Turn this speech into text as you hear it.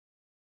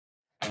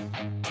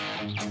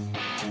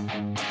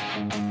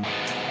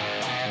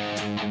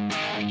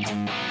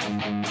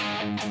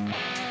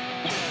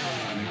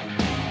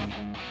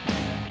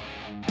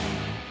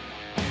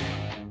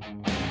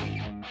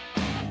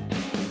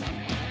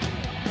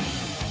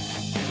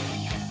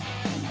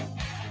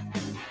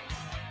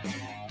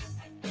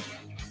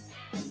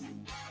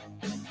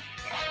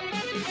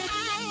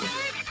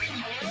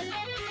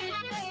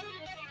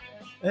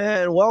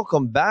And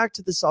welcome back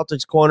to the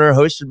Celtics Corner,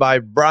 hosted by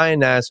Brian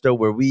Nasto,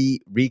 where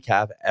we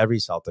recap every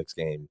Celtics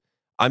game.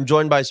 I'm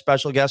joined by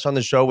special guests on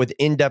the show with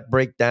in-depth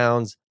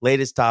breakdowns,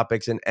 latest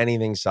topics, and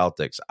anything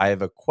Celtics. I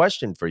have a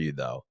question for you,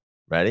 though.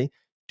 Ready?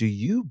 Do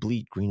you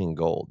bleed green and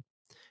gold?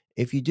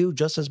 If you do,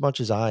 just as much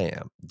as I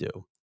do,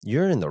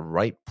 you're in the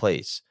right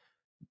place.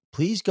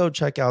 Please go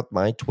check out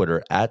my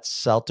Twitter at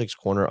Celtics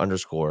Corner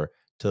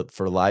 _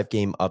 for live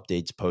game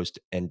updates, posts,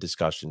 and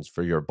discussions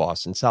for your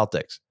Boston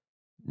Celtics.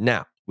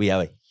 Now, we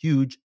have a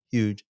huge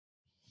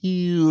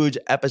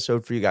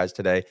episode for you guys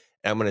today.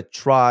 And I'm going to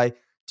try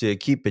to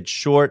keep it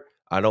short.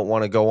 I don't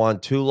want to go on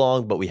too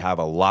long, but we have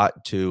a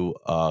lot to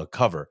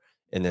cover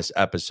in this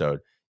episode.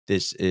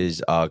 This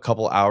is a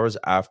couple hours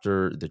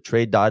after the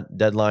trade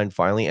deadline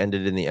finally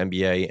ended in the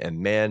NBA. And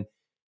man,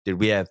 did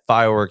we have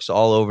fireworks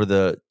all over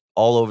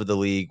the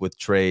league with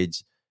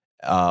trades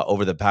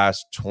over the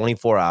past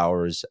 24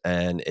 hours.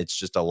 And it's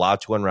just a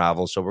lot to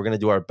unravel. So we're going to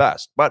do our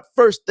best. But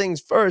first things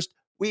first,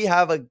 we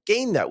have a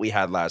game that we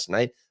had last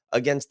night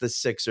against the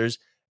Sixers,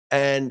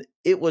 and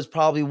it was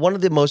probably one of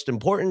the most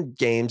important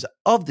games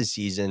of the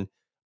season.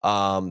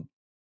 Celtics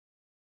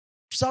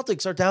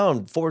are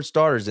down 4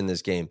 starters in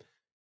this game.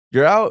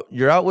 You're out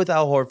with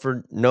Al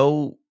Horford,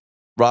 no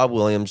Rob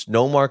Williams,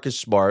 no Marcus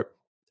Smart,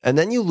 and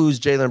then you lose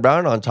Jaylen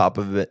Brown on top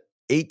of it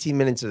 18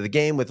 minutes into the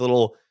game with a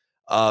little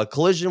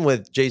collision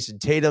with Jason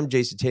Tatum.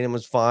 Jason Tatum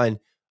was fine.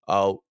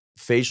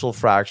 Facial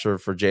fracture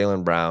for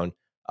Jaylen Brown.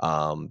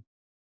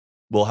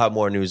 We'll have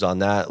more news on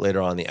that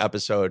later on in the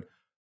episode.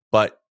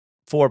 But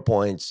 4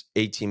 points,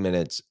 18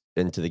 minutes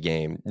into the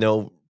game,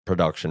 no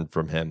production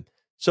from him.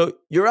 So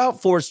you're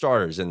out 4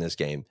 starters in this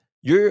game.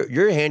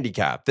 You're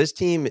handicapped. This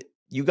team,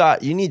 you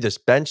need this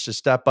bench to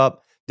step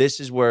up. This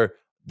is where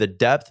the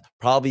depth,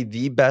 probably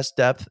the best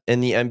depth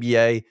in the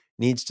NBA,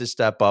 needs to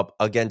step up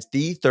against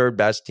the 3rd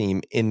best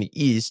team in the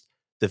East,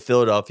 the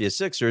Philadelphia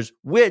Sixers,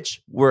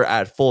 which were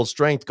at full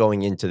strength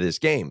going into this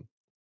game.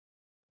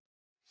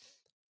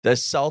 The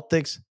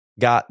Celtics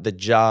got the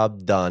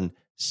job done,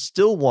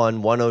 still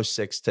won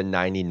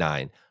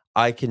 106-99.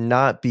 I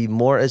cannot be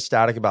more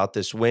ecstatic about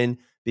this win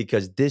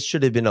because this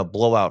should have been a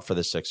blowout for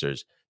the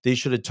Sixers. They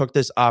should have took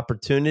this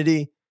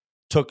opportunity,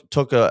 gave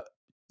the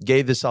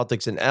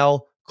Celtics an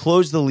L,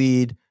 closed the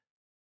lead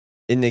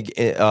in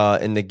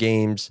the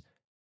games,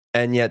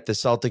 and yet the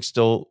Celtics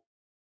still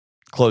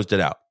closed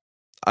it out.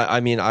 I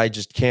mean, I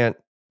just can't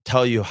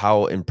tell you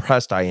how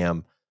impressed I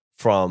am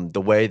from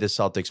the way the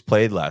Celtics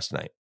played last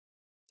night.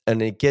 And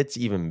it gets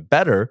even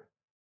better.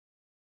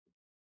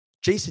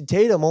 Jason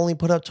Tatum only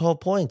put up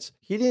 12 points.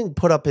 He didn't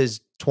put up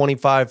his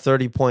 25,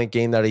 30-point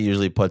game that he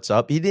usually puts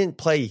up. He didn't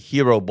play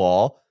hero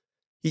ball.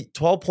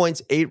 12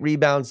 points, 8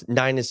 rebounds,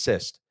 9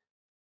 assists.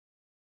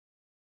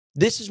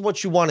 This is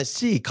what you want to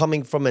see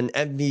coming from an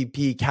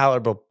MVP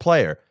caliber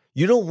player.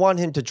 You don't want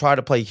him to try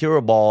to play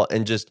hero ball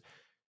and just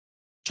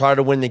try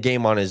to win the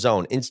game on his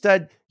own.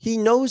 Instead, he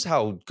knows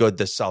how good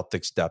the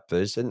Celtics depth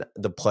is and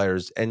the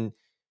players, and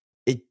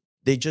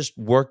they just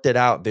worked it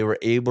out. They were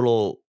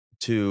able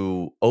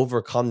to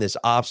overcome this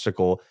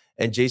obstacle.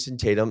 And Jason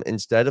Tatum,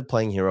 instead of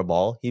playing hero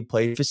ball, he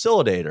played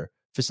facilitator.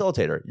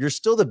 You're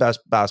still the best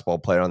basketball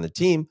player on the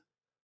team,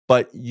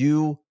 but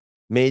you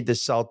made the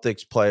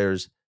Celtics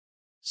players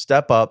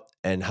step up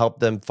and help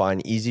them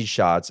find easy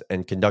shots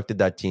and conducted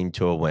that team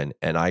to a win.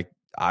 And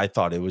I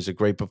thought it was a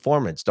great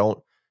performance.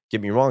 Don't get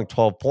me wrong,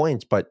 12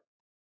 points, but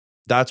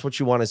that's what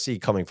you want to see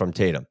coming from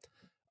Tatum.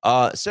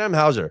 Sam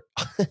Hauser.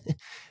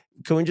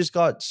 Can we just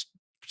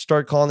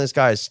start calling this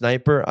guy a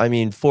sniper? I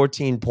mean,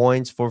 14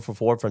 points, 4 for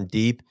 4 from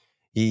deep.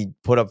 He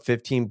put up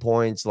 15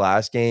 points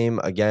last game.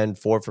 Again,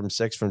 4 from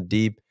 6 from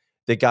deep.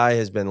 The guy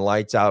has been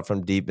lights out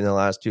from deep in the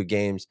last 2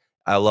 games.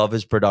 I love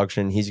his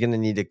production. He's going to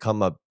need to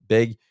come up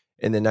big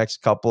in the next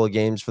couple of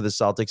games for the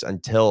Celtics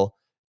until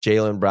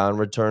Jaylen Brown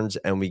returns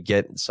and we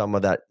get some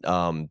of that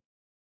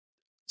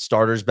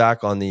starters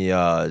back on the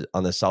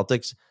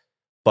Celtics.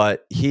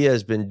 But he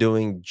has been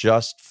doing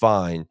just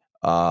fine,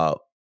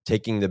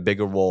 taking the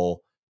bigger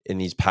role in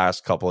these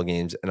past couple of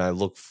games, and I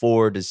look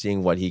forward to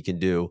seeing what he can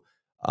do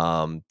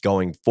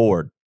going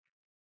forward.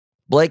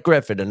 Blake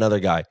Griffin, another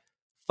guy,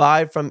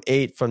 5 from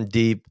 8 from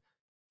deep,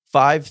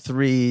 5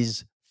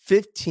 threes,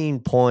 15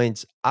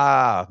 points.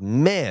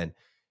 Man,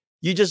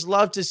 you just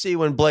love to see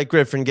when Blake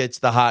Griffin gets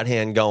the hot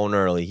hand going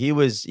early. He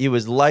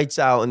was lights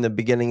out in the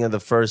beginning of the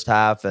first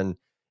half, and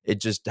it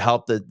just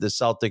helped the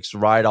Celtics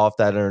ride off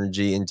that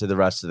energy into the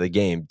rest of the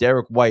game.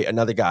 Derek White,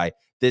 another guy.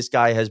 This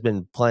guy has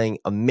been playing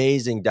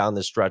amazing down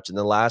the stretch in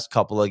the last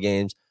couple of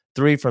games.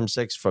 3 from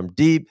 6 from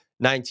deep,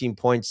 19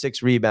 points,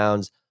 6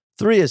 rebounds,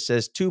 3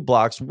 assists, 2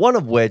 blocks, one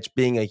of which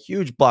being a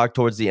huge block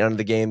towards the end of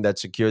the game that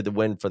secured the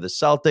win for the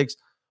Celtics.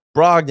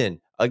 Brogdon,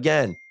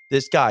 again,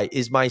 this guy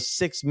is my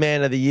 6th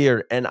man of the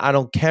year, and I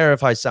don't care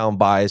if I sound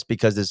biased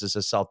because this is a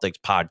Celtics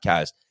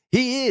podcast.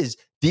 He is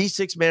the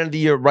 6th man of the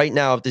year right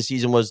now if the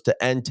season was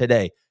to end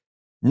today.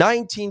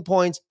 19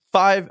 points,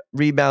 5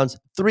 rebounds,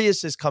 3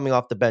 assists coming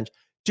off the bench.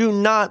 Do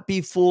not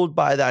be fooled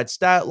by that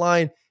stat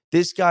line.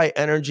 This guy,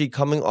 energy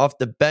coming off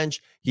the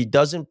bench. He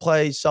doesn't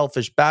play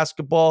selfish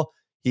basketball.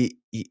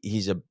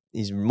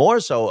 He's more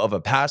so of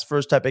a pass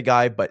first type of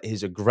guy, but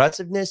his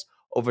aggressiveness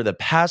over the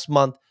past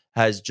month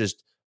has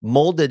just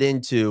molded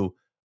into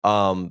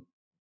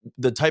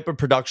the type of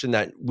production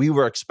that we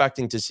were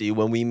expecting to see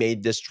when we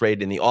made this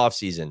trade in the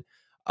offseason.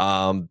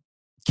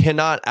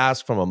 Cannot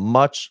ask for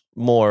much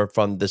more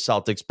from the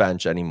Celtics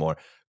bench anymore.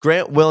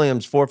 Grant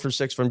Williams, 4 for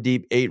 6 from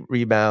deep, 8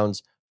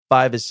 rebounds,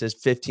 5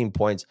 assists, 15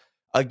 points.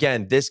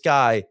 Again, this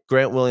guy,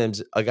 Grant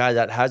Williams, a guy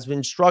that has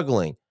been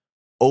struggling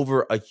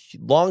over a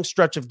long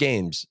stretch of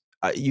games,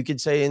 you could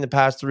say in the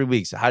past 3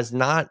 weeks, has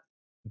not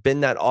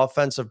been that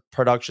offensive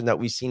production that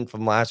we've seen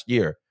from last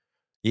year.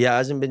 He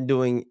hasn't been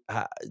doing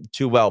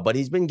too well, but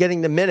he's been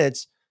getting the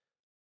minutes,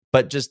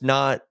 but just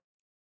not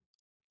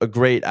a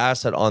great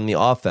asset on the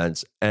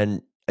offense.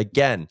 And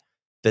again,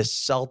 the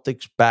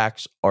Celtics'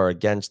 backs are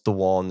against the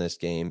wall in this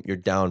game. You're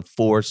down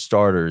 4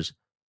 starters,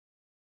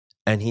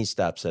 and he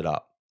steps it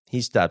up.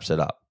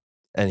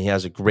 And he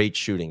has a great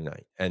shooting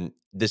night. And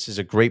this is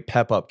a great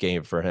pep-up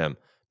game for him,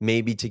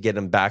 maybe to get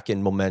him back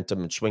in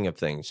momentum and swing of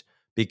things,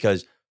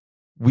 because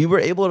we were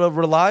able to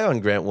rely on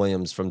Grant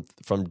Williams from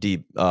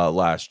deep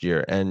last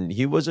year, and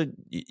he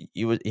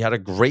had a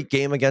great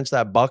game against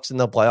that Bucks in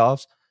the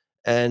playoffs.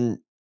 And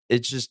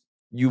it's just,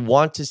 you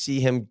want to see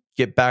him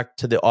get back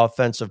to the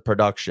offensive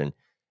production,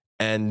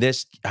 and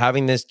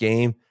having this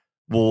game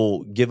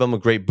will give him a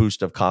great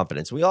boost of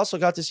confidence. We also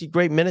got to see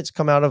great minutes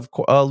come out of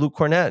Luke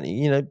Kornet.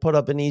 He put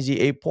up an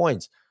easy 8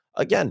 points.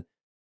 Again,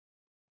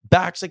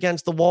 backs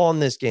against the wall in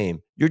this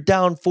game. You're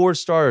down 4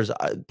 stars.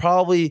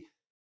 Probably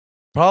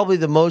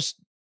the most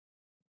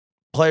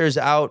players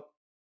out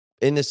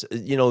in this,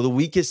 the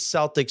weakest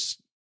Celtics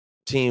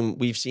team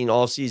we've seen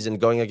all season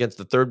going against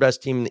the 3rd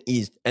best team in the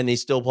East, and they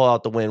still pull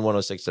out the win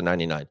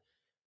 106-99.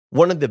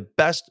 One of the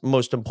best,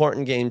 most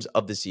important games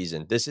of the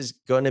season. This is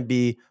going to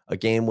be a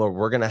game where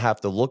we're going to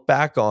have to look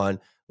back on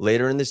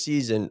later in the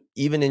season,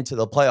 even into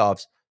the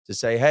playoffs, to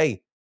say,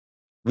 hey,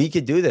 we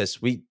could do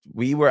this. We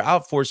were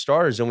out 4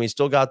 starters and we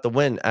still got the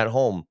win at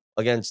home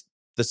against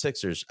the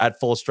Sixers at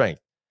full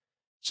strength.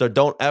 So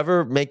don't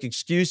ever make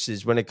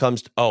excuses when it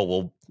comes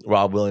to,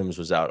 Rob Williams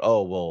was out.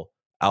 Al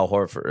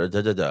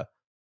Horford.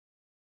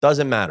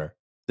 Doesn't matter.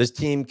 This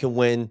team can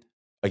win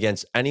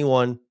against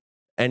anyone,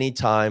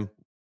 anytime,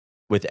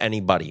 with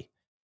anybody.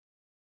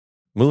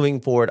 Moving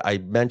forward, I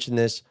mentioned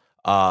this,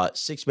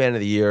 6th man of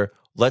the year.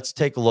 Let's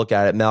take a look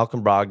at it.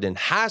 Malcolm Brogdon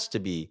has to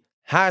be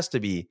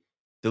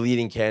the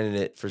leading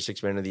candidate for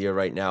 6th man of the year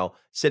right now,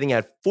 sitting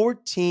at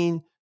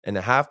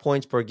 14.5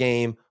 points per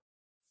game,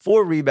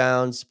 4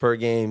 rebounds per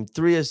game,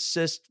 3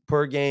 assists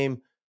per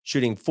game,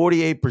 shooting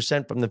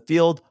 48% from the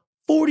field,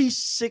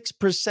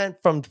 46%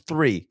 from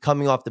 3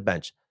 coming off the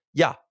bench.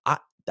 Yeah,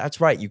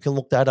 that's right. You can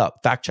look that up.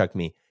 Fact check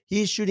me.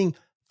 He's shooting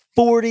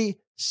 46%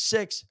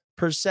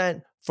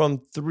 from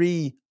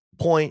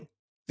 3-point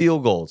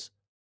field goals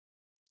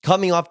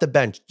coming off the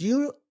bench. Do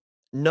you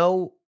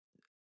know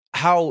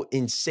how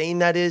insane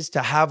that is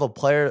to have a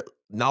player,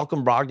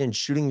 Malcolm Brogdon,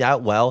 shooting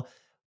that well,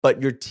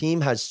 but your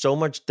team has so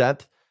much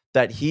depth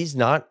that he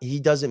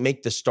doesn't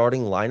make the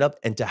starting lineup,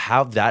 and to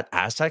have that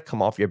asset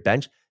come off your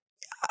bench,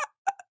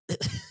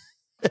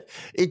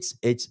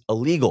 it's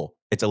illegal.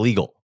 It's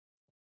illegal.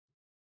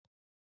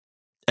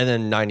 And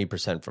then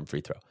 90% from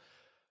free throw.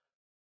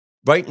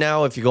 Right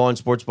now, if you go on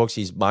sportsbooks,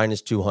 he's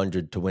minus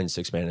 200 to win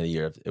 6th man of the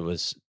year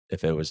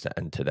if it was to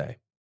end today.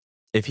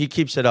 If he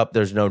keeps it up,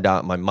 there's no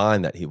doubt in my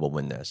mind that he will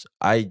win this.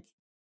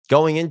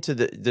 Going into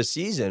the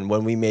season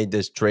when we made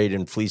this trade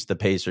and fleeced the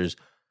Pacers,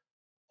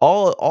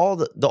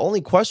 the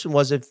only question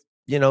was if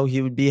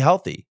he would be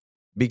healthy,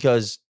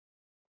 because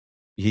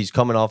he's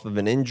coming off of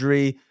an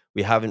injury.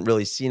 We haven't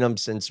really seen him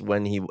since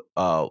when he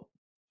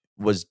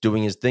was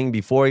doing his thing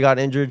before he got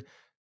injured.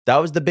 That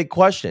was the big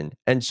question.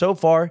 And so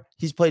far,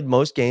 he's played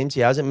most games.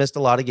 He hasn't missed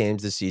a lot of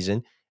games this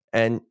season.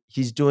 And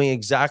he's doing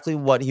exactly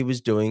what he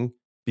was doing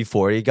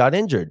before he got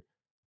injured.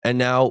 And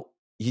now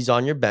he's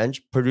on your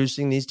bench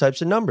producing these types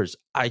of numbers.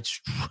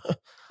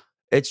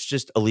 It's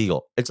just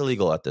illegal. It's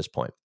illegal at this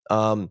point.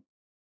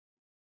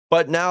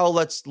 But now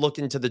let's look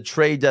into the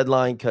trade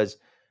deadline, because,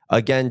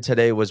 again,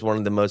 today was one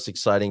of the most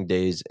exciting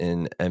days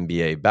in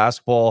NBA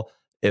basketball.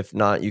 If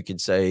not, you could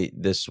say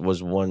this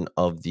was one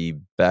of the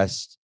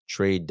best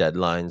trade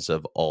deadlines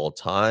of all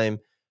time.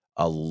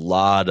 A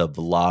lot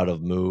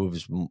of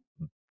moves,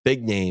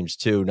 big names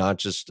too, not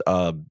just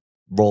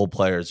role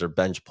players or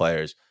bench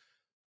players.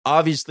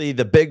 Obviously,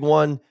 the big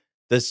one,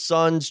 the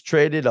Suns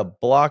traded a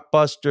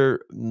blockbuster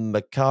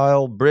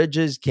Mikal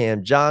Bridges,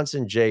 Cam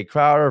Johnson, Jay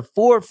Crowder,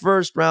 4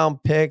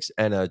 first-round picks,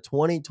 and a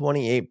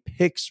 2028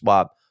 pick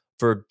swap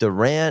for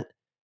Durant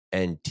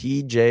and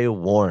TJ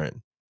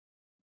Warren.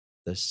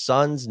 The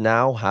Suns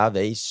now have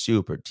a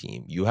super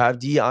team. You have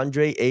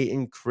DeAndre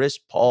Ayton, Chris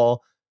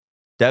Paul,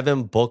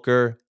 Devin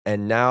Booker,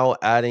 and now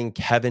adding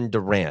Kevin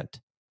Durant.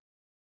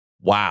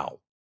 Wow.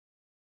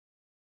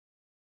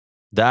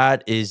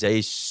 That is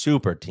a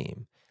super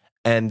team.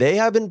 And they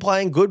have been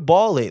playing good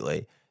ball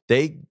lately.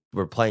 They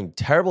were playing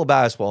terrible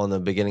basketball in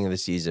the beginning of the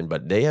season,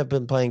 but they have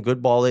been playing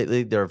good ball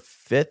lately. They're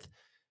fifth.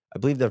 I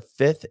believe they're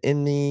fifth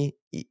in the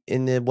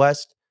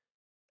West.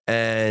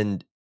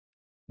 And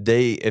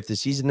if the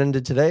season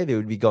ended today, they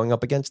would be going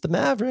up against the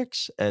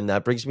Mavericks. And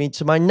that brings me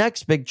to my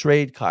next big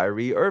trade.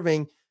 Kyrie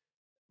Irving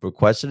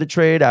requested a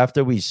trade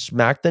after we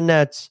smacked the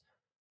Nets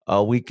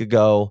a week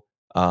ago,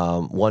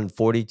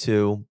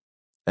 142.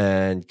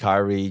 And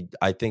Kyrie,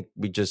 I think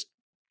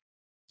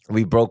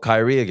we broke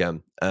Kyrie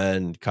again.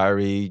 And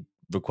Kyrie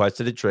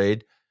requested a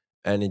trade,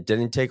 and it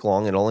didn't take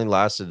long. It only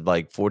lasted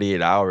like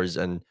 48 hours.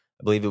 And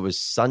I believe it was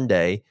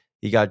Sunday,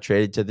 he got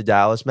traded to the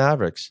Dallas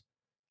Mavericks.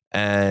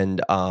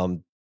 And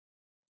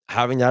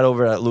having that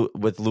over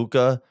with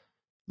Luka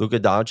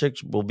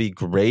Doncic will be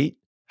great.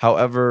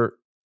 However,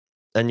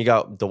 and you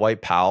got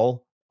Dwight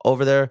Powell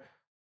over there.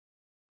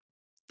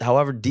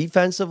 However,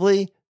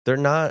 defensively, they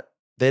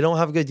don't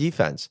have a good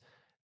defense.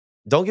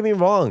 Don't get me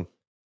wrong.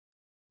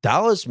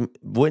 Dallas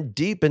went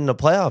deep in the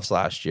playoffs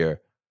last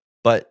year,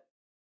 but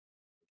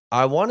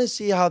I want to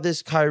see how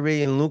this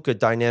Kyrie and Luka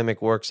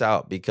dynamic works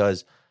out,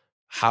 because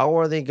how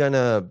are they going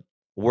to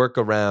work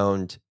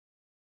around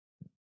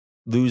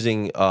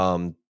losing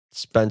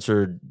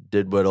Spencer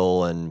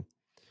Dinwiddie and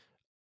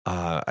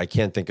I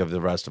can't think of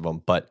the rest of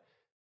them, but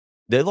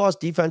they lost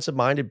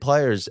defensive-minded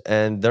players,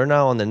 and they're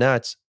now on the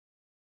Nets.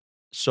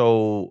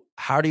 So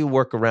how do you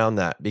work around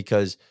that?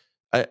 Because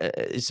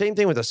same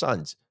thing with the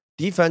Suns.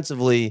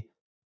 Defensively,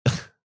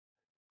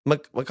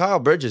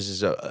 Mikal Bridges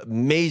is an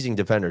amazing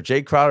defender.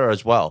 Jay Crowder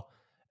as well.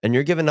 And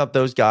you're giving up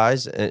those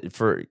guys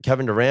for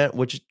Kevin Durant,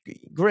 which is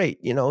great.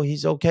 You know,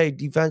 he's okay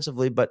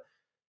defensively, but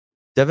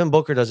Devin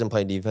Booker doesn't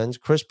play defense.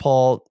 Chris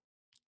Paul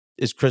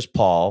is Chris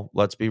Paul.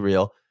 Let's be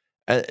real.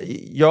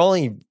 You're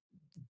only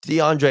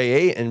DeAndre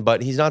Ayton,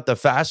 but he's not the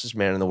fastest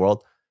man in the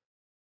world.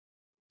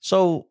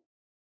 So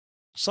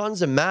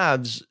Suns and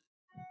Mavs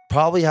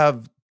probably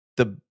have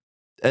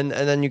and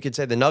then you could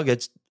say the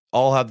Nuggets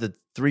all have the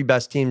three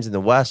best teams in the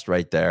West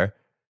right there.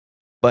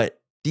 But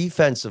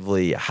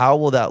defensively, how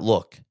will that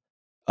look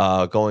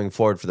going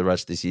forward for the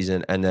rest of the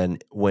season, and then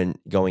when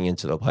going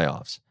into the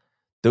playoffs?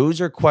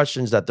 Those are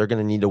questions that they're going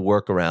to need to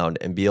work around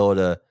and be able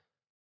to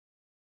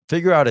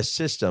figure out a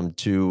system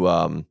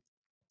to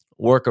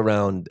work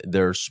around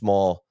their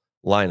small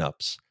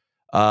lineups.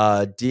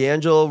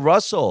 D'Angelo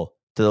Russell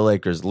to the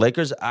Lakers.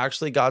 Lakers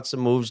actually got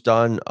some moves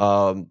done.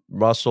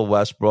 Russell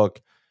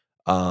Westbrook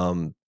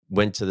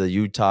went to the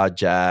Utah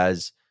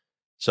Jazz.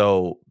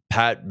 So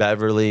Pat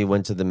Beverly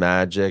went to the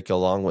Magic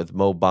along with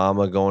Mo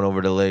Bamba going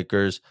over to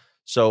Lakers.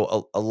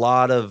 So a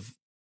lot of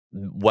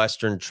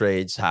Western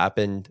trades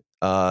happened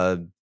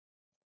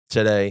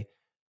today.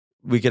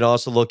 We can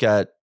also look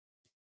at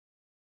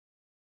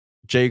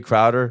Jay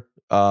Crowder.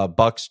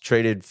 Bucks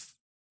traded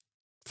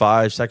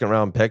 5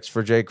 second-round picks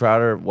for Jay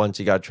Crowder once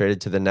he got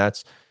traded to the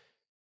Nets.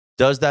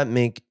 Does that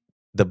make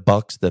the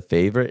Bucks the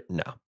favorite?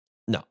 No.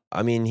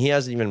 I mean, he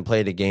hasn't even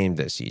played a game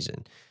this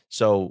season.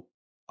 So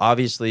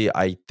obviously,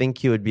 I think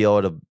he'll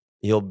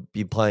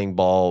be playing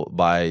ball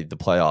by the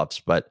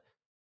playoffs, but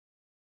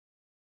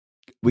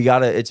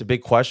it's a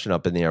big question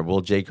up in the air.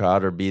 Will Jay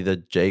Crowder be the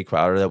Jay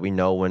Crowder that we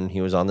know when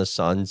he was on the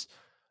Suns,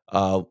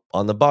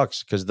 on the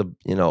Bucks? Because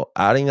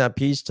adding that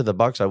piece to the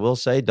Bucks, I will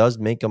say, does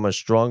make them a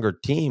stronger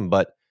team.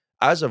 But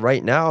as of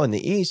right now in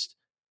the East,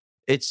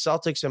 it's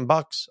Celtics and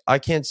Bucks. I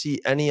can't see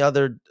any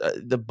other.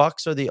 The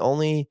Bucks are the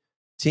only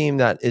team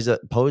that is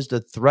posed a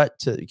threat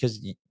to,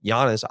 because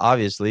Giannis,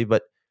 obviously,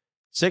 but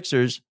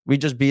Sixers, we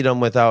just beat them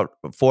without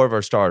 4 of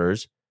our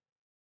starters.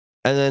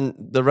 And then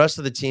the rest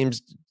of the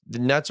teams, the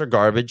Nets are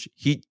garbage.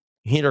 Heat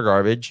are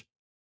garbage.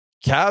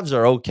 Cavs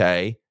are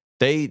okay.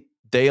 They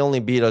only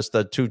beat us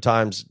the 2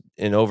 times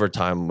in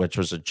overtime, which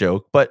was a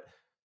joke. But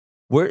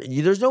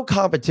there's no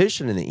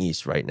competition in the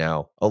East right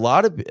now.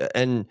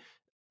 And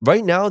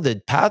right now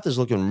the path is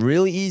looking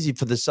really easy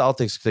for the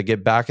Celtics to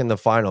get back in the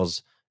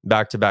finals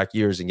back-to-back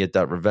years and get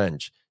that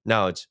revenge.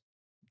 Now it's,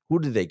 who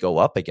do they go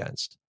up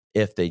against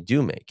if they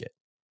do make it?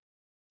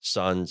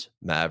 Suns,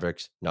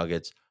 Mavericks,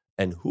 Nuggets.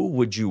 And who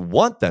would you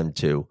want them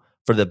to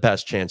for the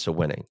best chance of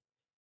winning?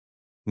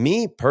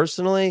 Me,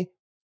 personally,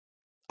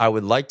 I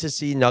would like to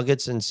see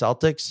Nuggets and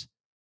Celtics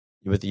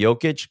with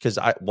Jokic, because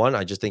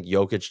I just think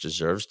Jokic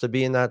deserves to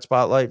be in that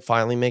spotlight,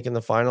 finally making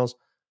the finals.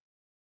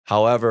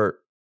 However,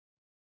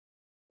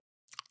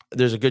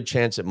 there's a good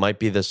chance it might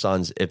be the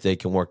Suns if they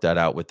can work that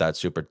out with that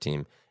super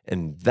team.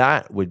 And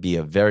that would be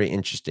a very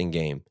interesting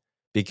game,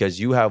 because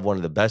you have one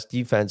of the best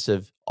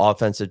defensive,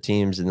 offensive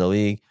teams in the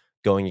league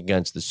going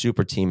against the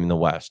super team in the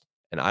West.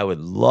 And I would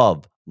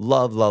love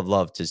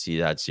to see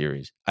that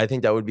series. I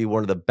think that would be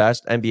one of the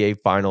best NBA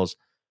finals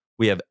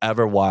we have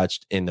ever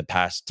watched in the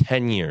past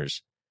 10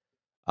 years.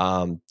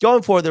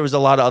 Going forward, there was a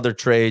lot of other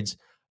trades.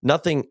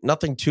 Nothing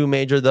too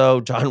major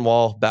though. John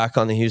Wall back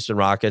on the Houston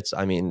Rockets.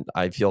 I mean,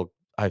 I feel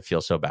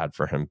so bad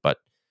for him, but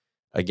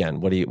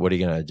again, what are you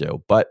gonna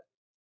do? But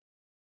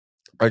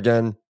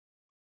again,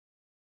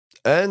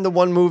 and the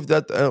one move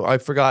that I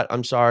forgot,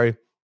 I'm sorry,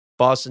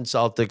 Boston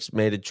Celtics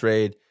made a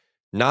trade.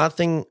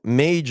 Nothing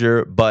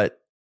major,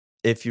 but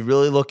if you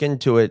really look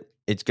into it,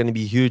 it's going to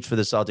be huge for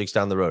the Celtics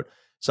down the road.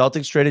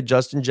 Celtics traded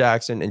Justin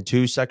Jackson and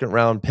 2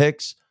 second-round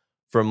picks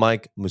for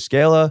Mike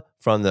Muscala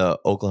from the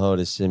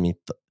Oklahoma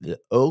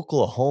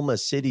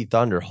City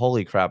Thunder.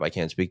 Holy crap, I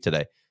can't speak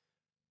today.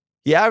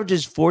 He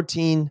averages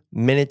 14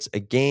 minutes a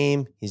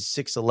game. He's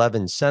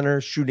 6'11 center,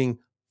 shooting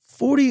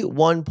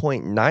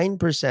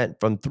 41.9%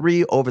 from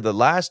 3 over the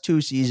last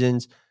 2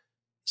 seasons.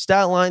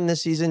 Stat line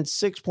this season,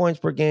 6 points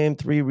per game,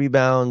 3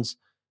 rebounds,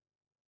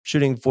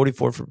 shooting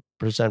 44%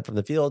 from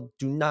the field.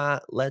 Do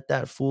not let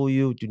that fool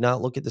you. Do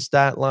not look at the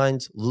stat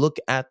lines. Look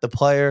at the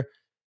player.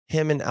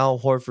 Him and Al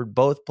Horford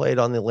both played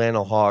on the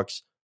Atlanta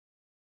Hawks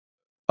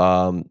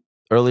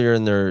earlier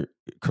in their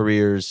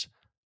careers.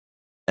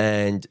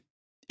 And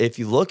if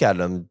you look at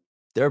them,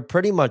 they're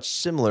pretty much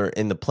similar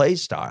in the play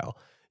style.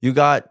 You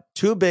got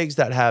 2 bigs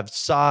that have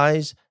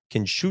size,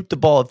 can shoot the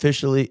ball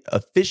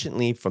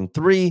efficiently from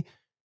 3.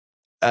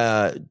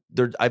 I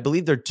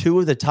believe they're 2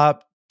 of the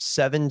top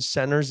 7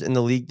 centers in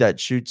the league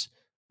that shoots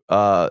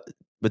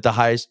with the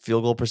highest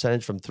field goal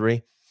percentage from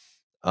 3.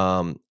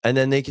 And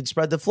then they can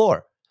spread the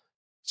floor.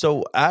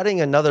 So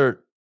adding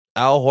another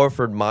Al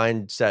Horford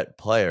mindset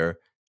player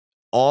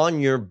on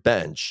your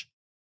bench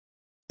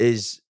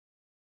is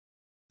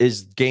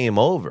game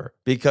over,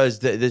 because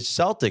the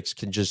Celtics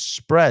can just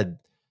spread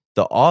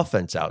the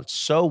offense out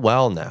so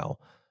well now,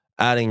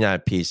 adding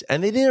that piece.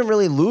 And they didn't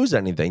really lose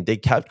anything. They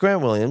kept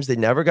Grant Williams. They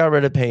never got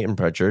rid of Peyton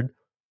Pritchard.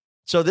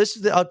 So this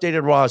is the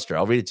updated roster.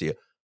 I'll read it to you.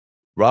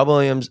 Rob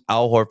Williams,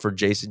 Al Horford,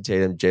 Jason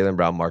Tatum, Jaylen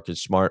Brown,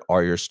 Marcus Smart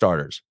are your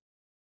starters.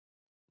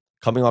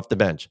 Coming off the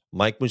bench,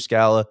 Mike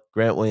Muscala,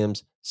 Grant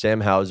Williams,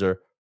 Sam Hauser,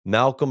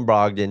 Malcolm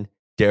Brogdon,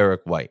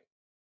 Derek White.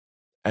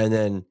 And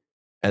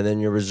then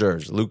your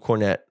reserves, Luke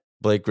Cornett,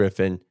 Blake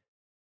Griffin,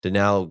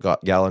 Danilo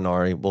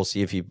Gallinari. We'll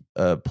see if he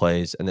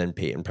plays. And then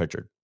Peyton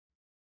Pritchard.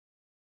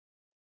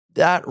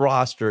 That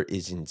roster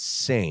is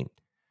insane.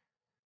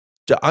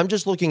 I'm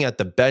just looking at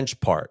the bench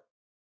part.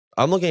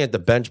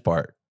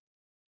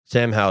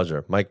 Sam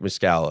Hauser, Mike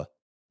Muscala,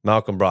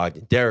 Malcolm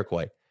Brogdon, Derek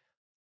White.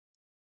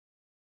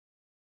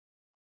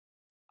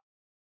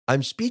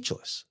 I'm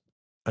speechless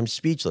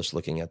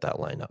looking at that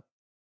lineup.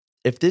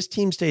 If this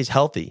team stays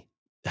healthy,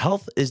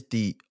 health is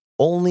the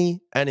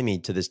only enemy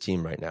to this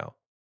team right now.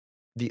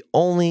 The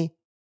only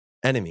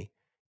enemy.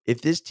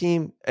 If this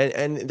team,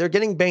 and they're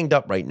getting banged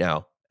up right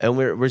now, and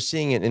we're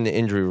seeing it in the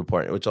injury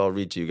report, which I'll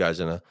read to you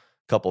guys in a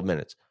couple of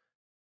minutes.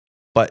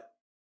 But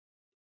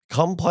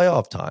come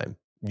playoff time,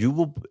 you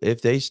will,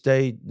 if they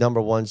stay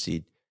number 1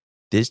 seed,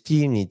 this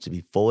team needs to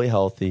be fully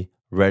healthy,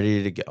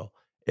 ready to go.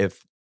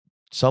 If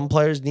some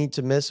players need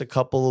to miss a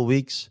couple of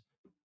weeks,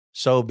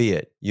 so be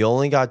it. You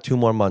only got 2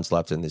 more months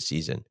left in the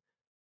season.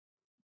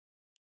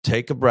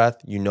 Take a breath.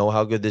 You know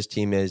how good this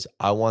team is.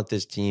 I want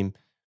this team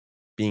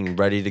being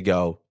ready to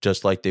go,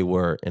 just like they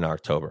were in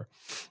October.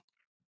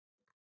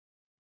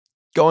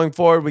 Going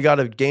forward, we got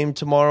a game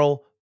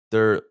tomorrow.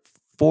 Their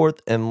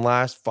 4th and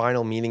last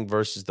final meeting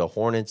versus the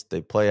Hornets.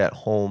 They play at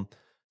home.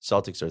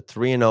 Celtics are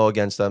 3-0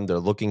 against them. They're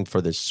looking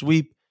for the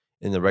sweep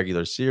in the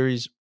regular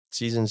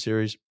season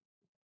series.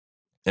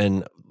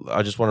 And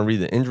I just want to read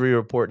the injury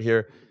report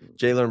here.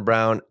 Jaylen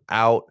Brown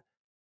out,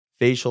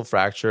 facial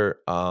fracture.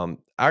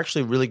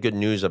 Actually, really good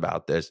news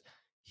about this.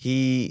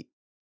 He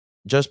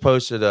just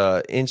posted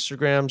an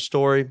Instagram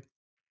story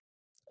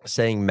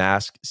saying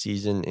mask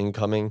season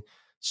incoming.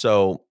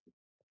 So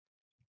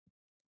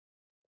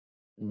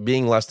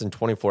being less than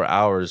 24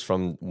 hours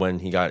from when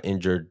he got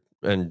injured,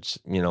 and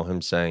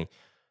him saying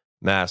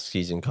mask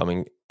season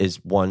coming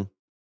is 1,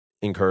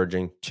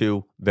 encouraging,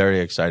 2, very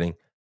exciting.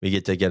 We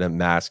get to get a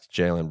masked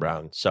Jaylen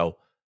Brown. So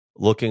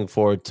looking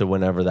forward to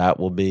whenever that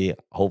will be,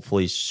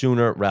 hopefully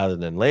sooner rather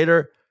than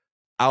later.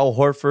 Al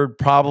Horford,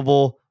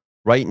 probable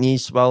right knee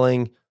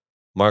swelling.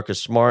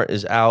 Marcus Smart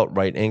is out,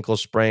 right ankle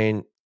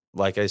sprain.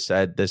 Like I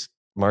said, this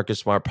Marcus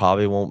Smart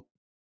probably won't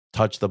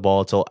touch the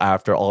ball until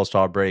after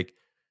All-Star break.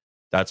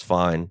 That's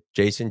fine.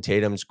 Jason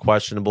Tatum's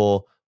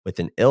questionable with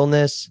an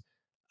illness.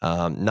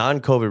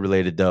 Non-COVID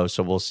related, though,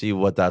 so we'll see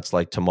what that's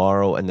like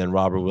tomorrow. And then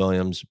Robert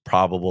Williams,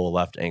 probable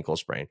left ankle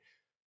sprain.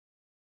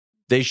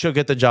 They should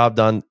get the job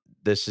done.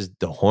 This is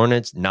the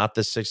Hornets, not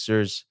the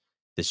Sixers.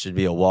 This should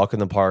be a walk in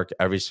the park.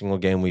 Every single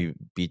game we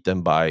beat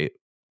them by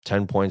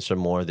 10 points or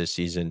more this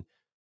season.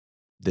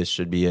 This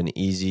should be an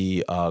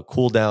easy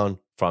cool down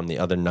from the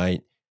other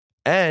night.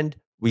 And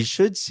we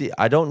should see,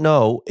 I don't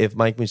know if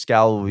Mike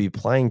Muscala will be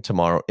playing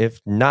tomorrow.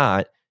 If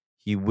not,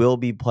 he will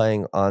be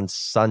playing on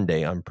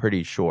Sunday, I'm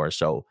pretty sure.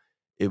 So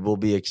it will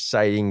be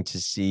exciting to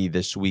see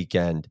this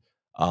weekend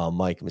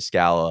Mike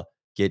Muscala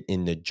get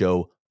in the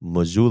Joe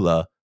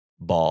Mazzulla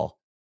ball.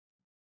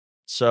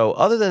 So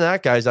other than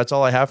that, guys, that's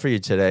all I have for you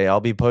today.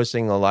 I'll be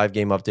posting the live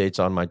game updates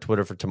on my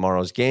Twitter for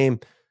tomorrow's game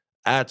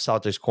at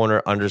Celtics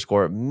Corner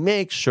 _.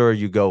 Make sure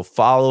you go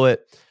follow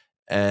it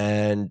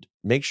and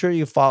make sure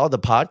you follow the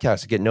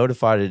podcast to get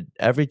notified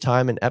every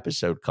time an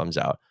episode comes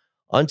out.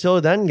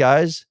 Until then,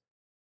 guys,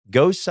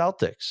 go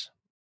Celtics.